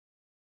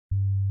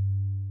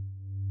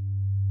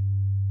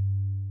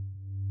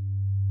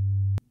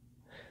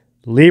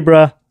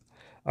Libra.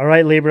 All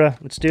right, Libra,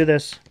 let's do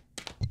this.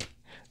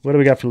 What do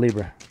we got for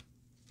Libra?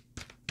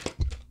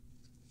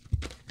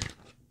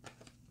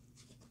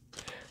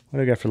 What do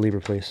we got for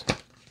Libra, please?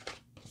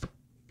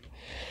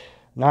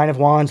 Nine of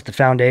Wands, the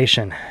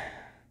foundation.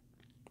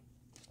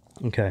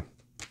 Okay.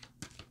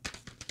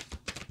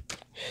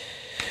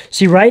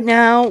 See, right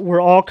now,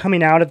 we're all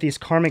coming out of these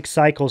karmic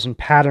cycles and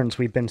patterns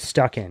we've been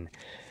stuck in.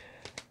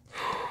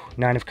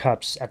 Nine of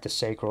Cups at the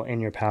sacral, in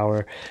your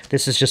power.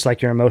 This is just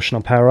like your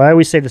emotional power. I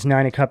always say this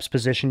Nine of Cups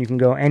position, you can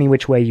go any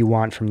which way you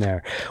want from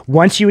there.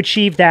 Once you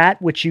achieve that,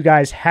 which you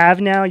guys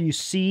have now, you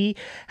see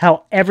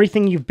how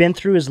everything you've been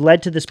through has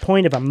led to this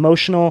point of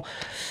emotional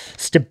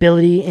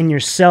stability in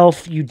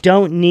yourself. You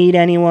don't need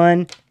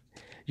anyone.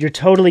 You're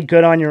totally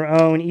good on your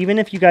own. Even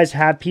if you guys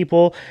have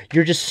people,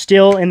 you're just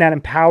still in that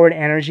empowered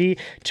energy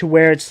to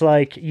where it's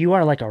like you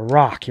are like a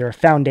rock. You're a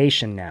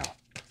foundation now.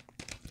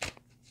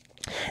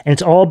 And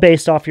it's all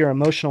based off your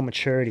emotional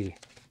maturity.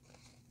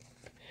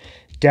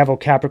 Devil,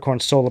 Capricorn,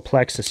 solar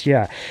plexus.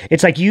 Yeah.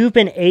 It's like you've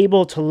been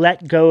able to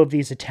let go of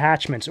these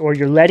attachments, or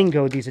you're letting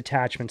go of these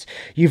attachments.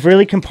 You've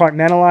really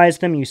compartmentalized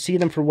them. You see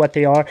them for what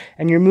they are.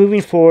 And you're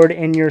moving forward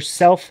in your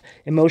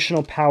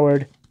self-emotional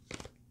powered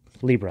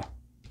Libra.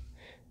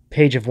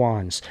 Page of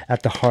Wands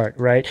at the heart,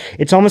 right?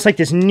 It's almost like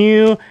this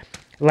new,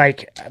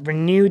 like,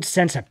 renewed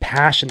sense of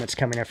passion that's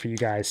coming up for you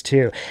guys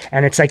too.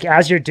 And it's like,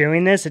 as you're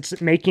doing this,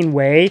 it's making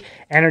way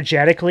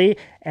energetically,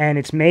 and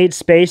it's made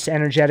space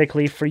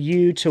energetically for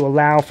you to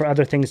allow for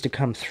other things to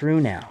come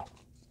through now.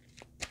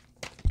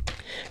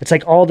 It's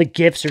like all the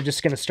gifts are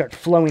just going to start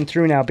flowing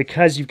through now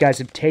because you guys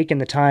have taken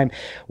the time.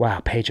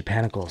 Wow, Page of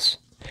Pentacles.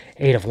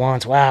 Eight of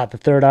Wands. Wow, the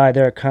third eye,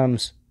 there it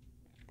comes.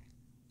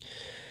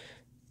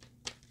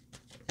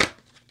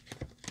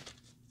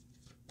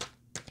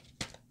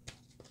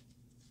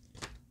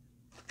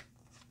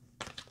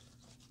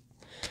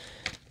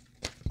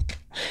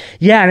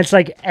 Yeah, and it's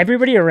like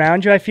everybody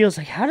around you, I feel, is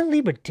like, how did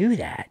Libra do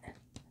that?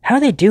 How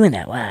are they doing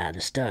that? Wow, the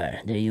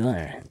star. There you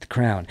are, the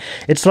crown.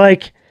 It's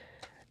like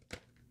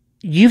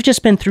you've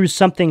just been through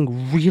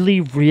something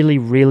really, really,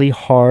 really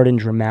hard and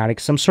dramatic,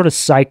 some sort of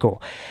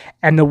cycle.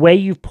 And the way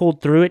you've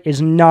pulled through it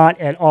is not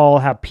at all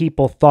how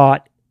people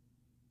thought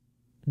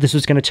this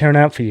was going to turn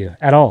out for you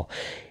at all.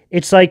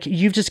 It's like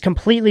you've just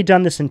completely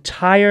done this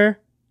entire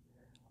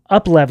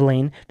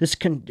up-leveling, I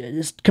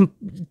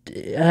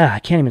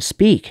can't even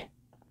speak.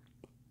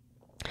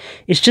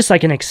 It's just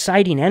like an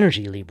exciting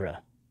energy,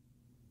 Libra.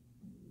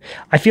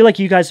 I feel like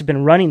you guys have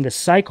been running this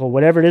cycle,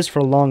 whatever it is, for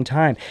a long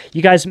time.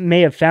 You guys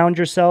may have found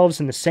yourselves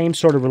in the same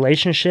sort of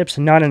relationships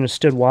and not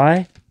understood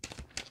why.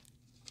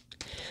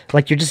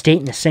 Like you're just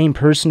dating the same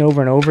person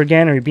over and over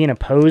again, or you're being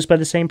opposed by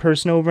the same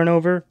person over and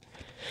over,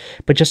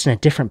 but just in a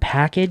different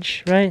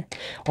package, right?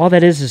 All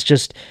that is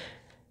just,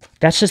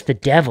 that's just the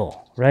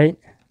devil, right?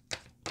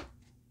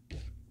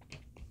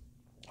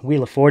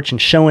 Wheel of Fortune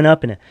showing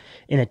up in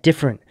a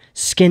different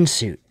skin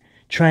suit,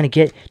 trying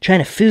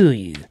to fool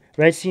you,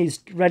 right? See, he's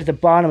right at the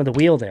bottom of the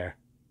wheel there,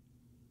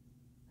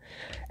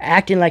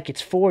 acting like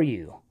it's for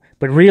you,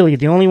 but really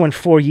the only one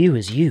for you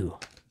is you.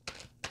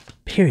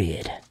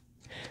 Period.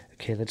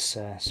 Okay, let's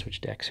switch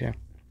decks here.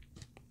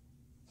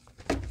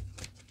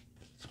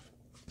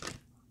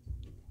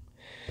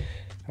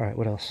 All right,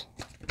 what else?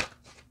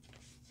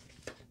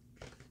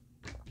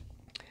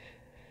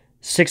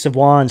 Six of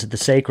Wands at the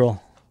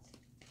sacral.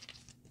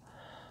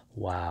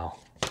 Wow.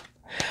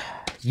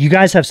 You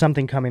guys have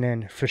something coming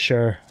in, for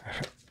sure.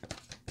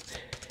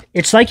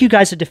 It's like you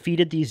guys have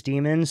defeated these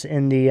demons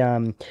in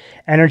the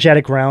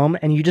energetic realm,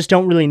 and you just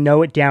don't really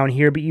know it down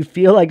here, but you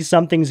feel like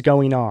something's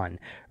going on,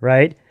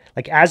 right?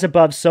 Like as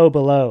above, so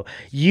below.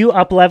 You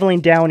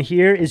up-leveling down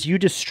here is you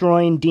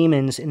destroying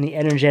demons in the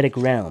energetic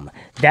realm,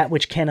 that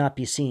which cannot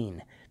be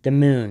seen. The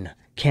moon,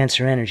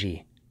 Cancer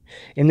energy.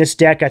 In this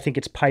deck, I think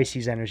it's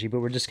Pisces energy,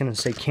 but we're just going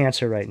to say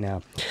Cancer right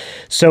now.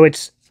 So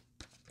it's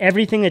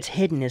everything that's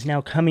hidden is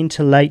now coming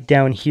to light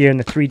down here in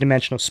the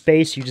three-dimensional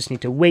space. You just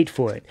need to wait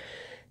for it.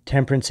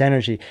 Temperance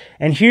energy.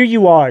 And here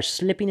you are,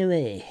 slipping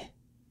away.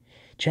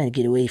 Trying to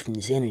get away from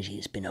this energy.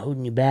 It's been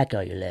holding you back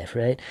all your life,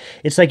 right?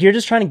 It's like you're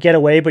just trying to get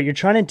away, but you're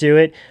trying to do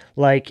it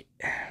like...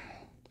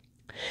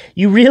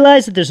 You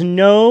realize that there's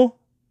no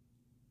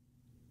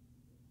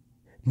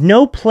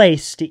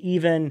place to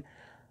even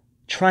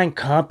try and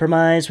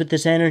compromise with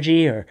this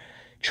energy or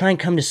try and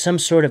come to some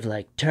sort of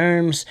like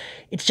terms.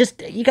 It's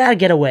just, you gotta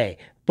get away.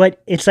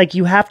 But it's like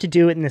you have to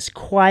do it in this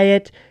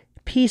quiet,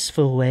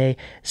 peaceful way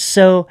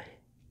so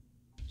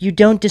you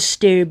don't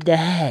disturb the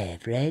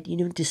hive, right? You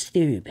don't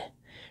disturb,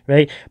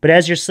 right? But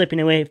as you're slipping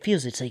away, it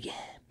feels, it's like,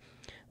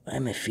 why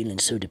am I feeling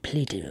so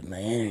depleted of my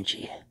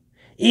energy?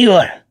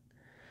 Igor!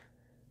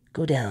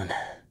 Go down.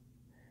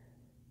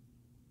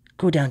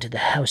 Go down to the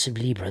house of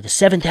Libra, the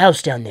 7th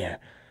house down there.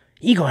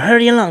 Igor,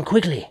 hurry along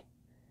quickly.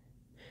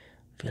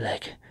 I feel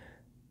like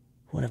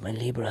one of my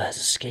Libra has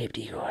escaped,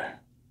 Igor.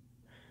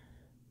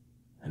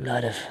 A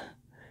lot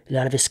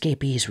of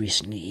escapees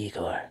recently,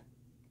 Igor.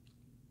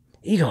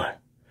 Igor,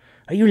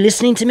 are you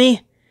listening to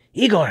me?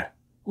 Igor,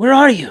 where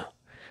are you?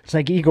 It's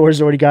like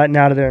Igor's already gotten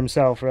out of there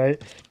himself,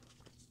 right?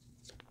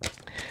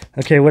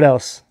 Okay, what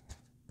else?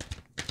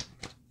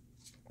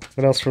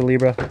 What else for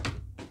Libra?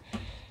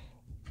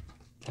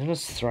 I'm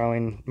just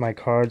throwing my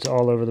cards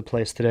all over the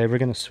place today. We're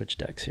going to switch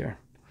decks here.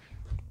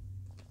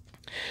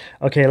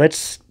 Okay,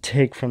 let's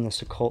take from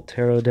this Occult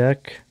Tarot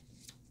deck.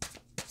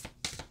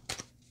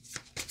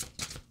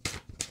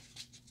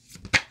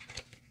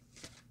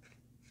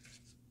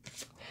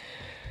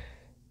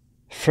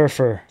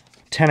 Fur,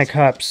 Ten of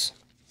Cups.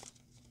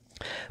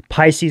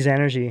 Pisces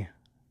energy.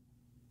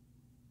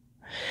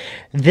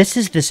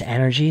 This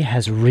energy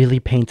has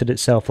really painted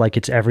itself like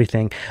it's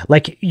everything.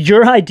 Like,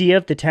 your idea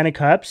of the Ten of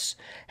Cups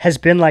has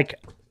been like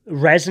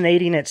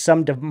resonating at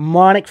some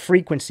demonic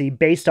frequency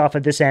based off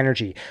of this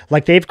energy.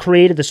 Like, they've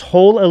created this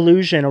whole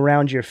illusion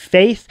around your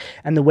faith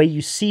and the way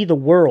you see the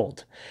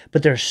world.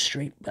 But they're a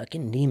straight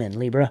fucking demon,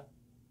 Libra.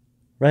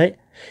 Right?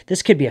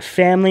 This could be a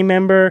family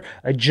member,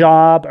 a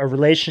job, a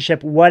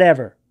relationship,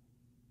 whatever.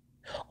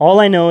 All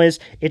I know is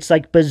it's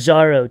like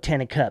bizarro Ten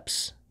of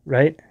Cups,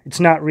 right? It's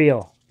not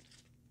real.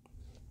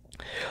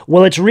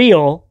 Well, it's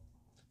real,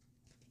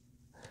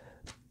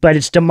 but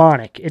it's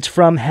demonic. It's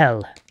from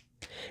hell.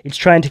 It's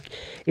trying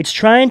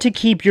to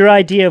keep your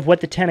idea of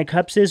what the Ten of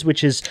Cups is,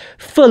 which is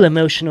full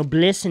emotional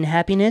bliss and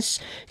happiness.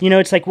 You know,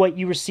 it's like what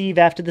you receive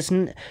after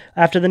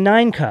the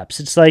Nine Cups.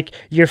 It's like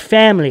your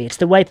family. It's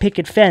the white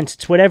picket fence.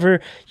 It's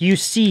whatever you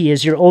see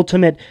as your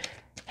ultimate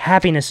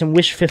happiness and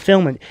wish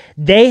fulfillment.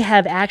 They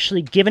have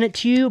actually given it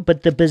to you,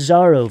 but the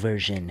bizarro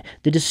version,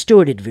 the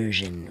distorted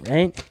version,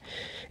 right?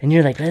 And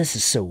you're like, oh, this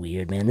is so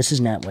weird, man. This is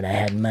not what I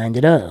had in mind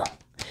at all.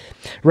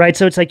 Right?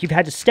 So it's like you've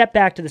had to step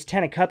back to this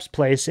Ten of Cups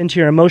place,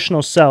 into your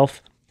emotional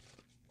self,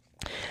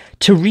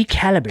 to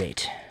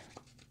recalibrate.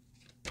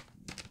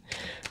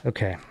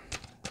 Okay.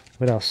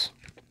 What else?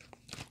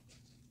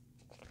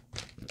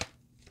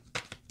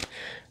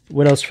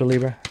 What else for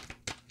Libra?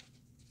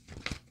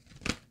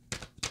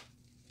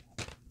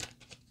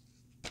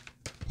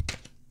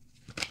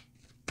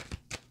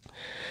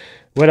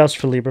 What else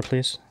for Libra,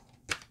 please?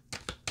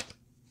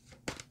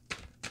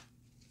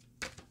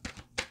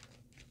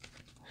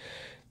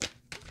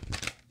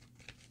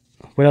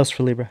 What else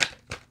for Libra?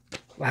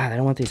 Wow, I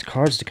don't want these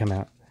cards to come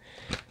out.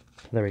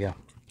 There we go.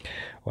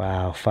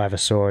 Wow, Five of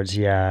Swords.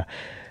 Yeah.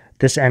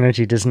 This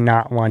energy does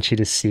not want you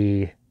to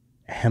see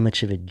how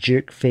much of a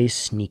jerk face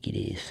sneak it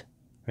is.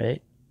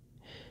 Right?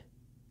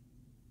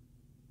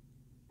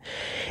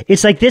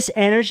 It's like this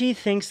energy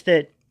thinks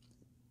that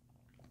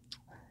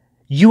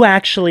you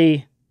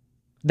actually...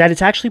 that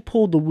it's actually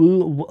pulled the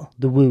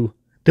woo.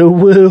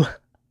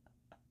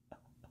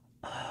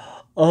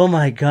 Oh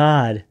my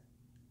God.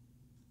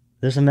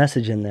 There's a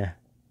message in there.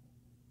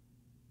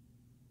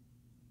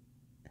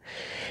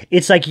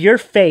 It's like your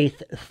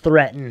faith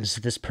threatens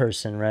this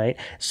person, right?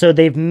 So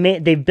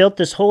they've built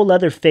this whole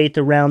other faith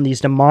around these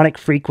demonic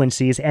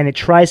frequencies, and it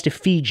tries to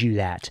feed you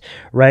that,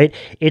 right?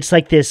 It's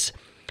like this,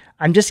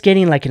 I'm just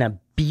getting like an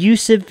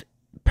abusive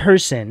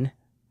person,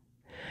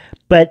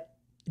 but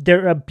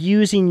they're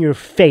abusing your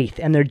faith,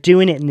 and they're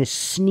doing it in this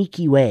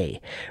sneaky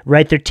way,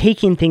 right? They're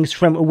taking things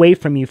away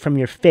from you, from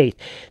your faith.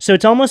 So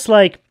it's almost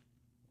like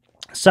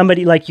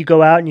somebody, like you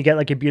go out and you get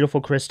like a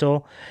beautiful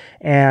crystal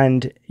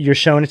and you're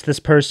showing it to this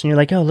person. You're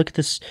like, oh, look at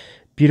this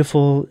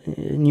beautiful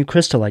new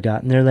crystal I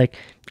got. And they're like,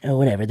 oh,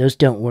 whatever, those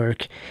don't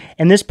work.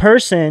 And this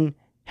person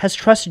has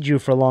trusted you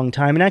for a long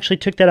time and actually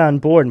took that on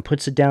board and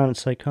puts it down.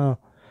 It's like, oh,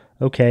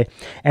 okay.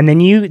 And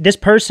then this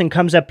person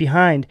comes up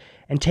behind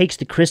and takes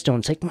the crystal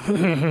and it's like,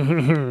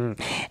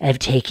 I've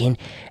taken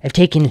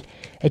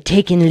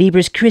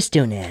Libra's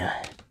crystal now.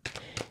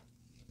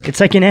 It's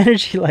like an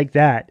energy like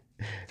that.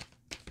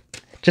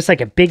 Just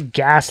like a big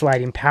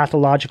gaslighting,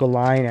 pathological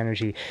lying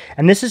energy.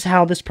 And this is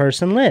how this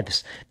person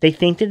lives. They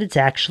think that it's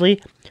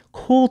actually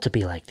cool to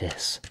be like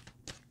this.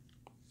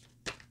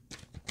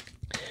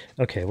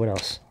 Okay, what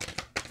else?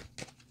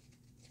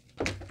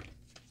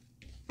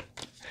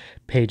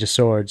 Page of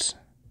Swords.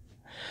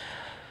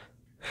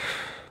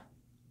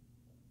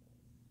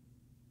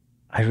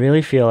 I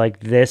really feel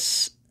like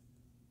this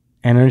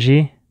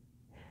energy,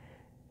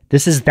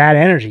 this is that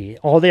energy.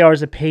 All they are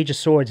is a Page of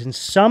Swords. And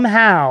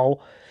somehow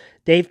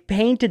they've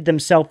painted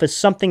themselves as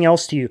something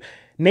else to you.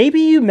 Maybe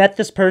you met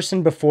this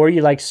person before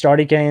you like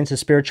started getting into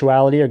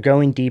spirituality or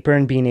going deeper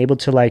and being able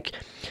to like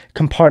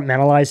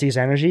compartmentalize these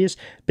energies.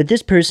 But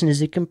this person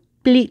is a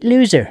complete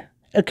loser.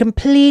 A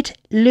complete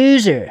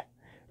loser,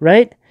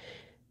 right?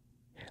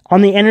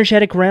 On the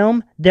energetic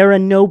realm, they're a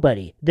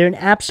nobody. They're an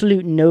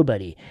absolute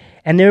nobody.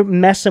 And they're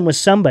messing with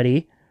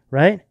somebody,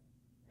 right,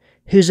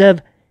 who's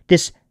of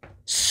this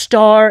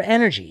star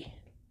energy.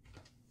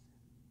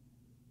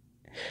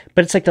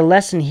 But it's like the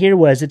lesson here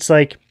was, it's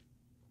like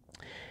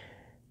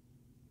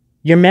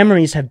your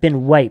memories have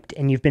been wiped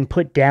and you've been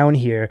put down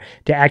here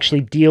to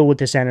actually deal with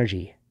this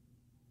energy.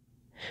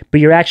 But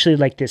you're actually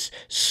like this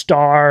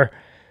star,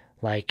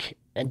 like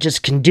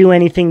just can do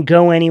anything,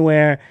 go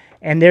anywhere.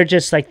 And they're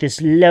just like this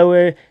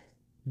lower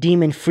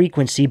demon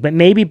frequency. But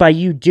maybe by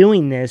you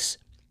doing this,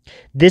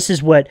 this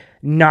is what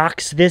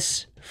knocks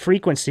this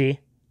frequency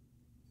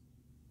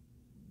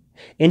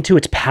into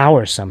its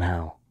power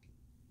somehow.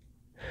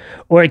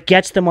 or it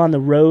gets them on the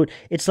road.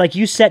 It's like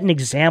you set an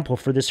example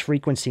for this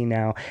frequency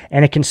now,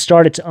 and it can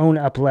start its own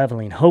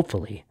up-leveling,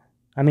 hopefully.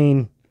 I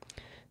mean,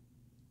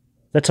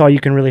 that's all you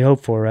can really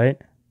hope for,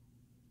 right?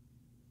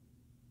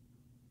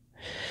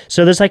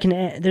 So there's like an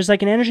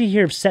energy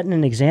here of setting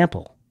an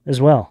example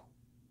as well,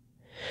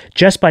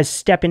 just by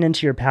stepping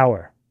into your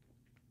power.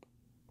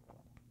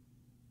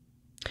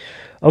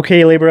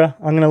 Okay, Libra,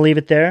 I'm going to leave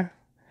it there.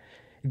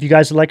 If you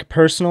guys would like a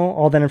personal,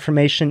 all that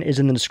information is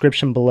in the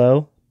description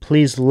below.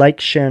 Please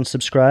like, share, and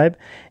subscribe.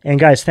 And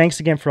guys,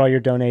 thanks again for all your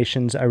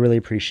donations. I really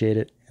appreciate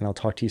it, and I'll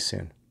talk to you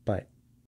soon.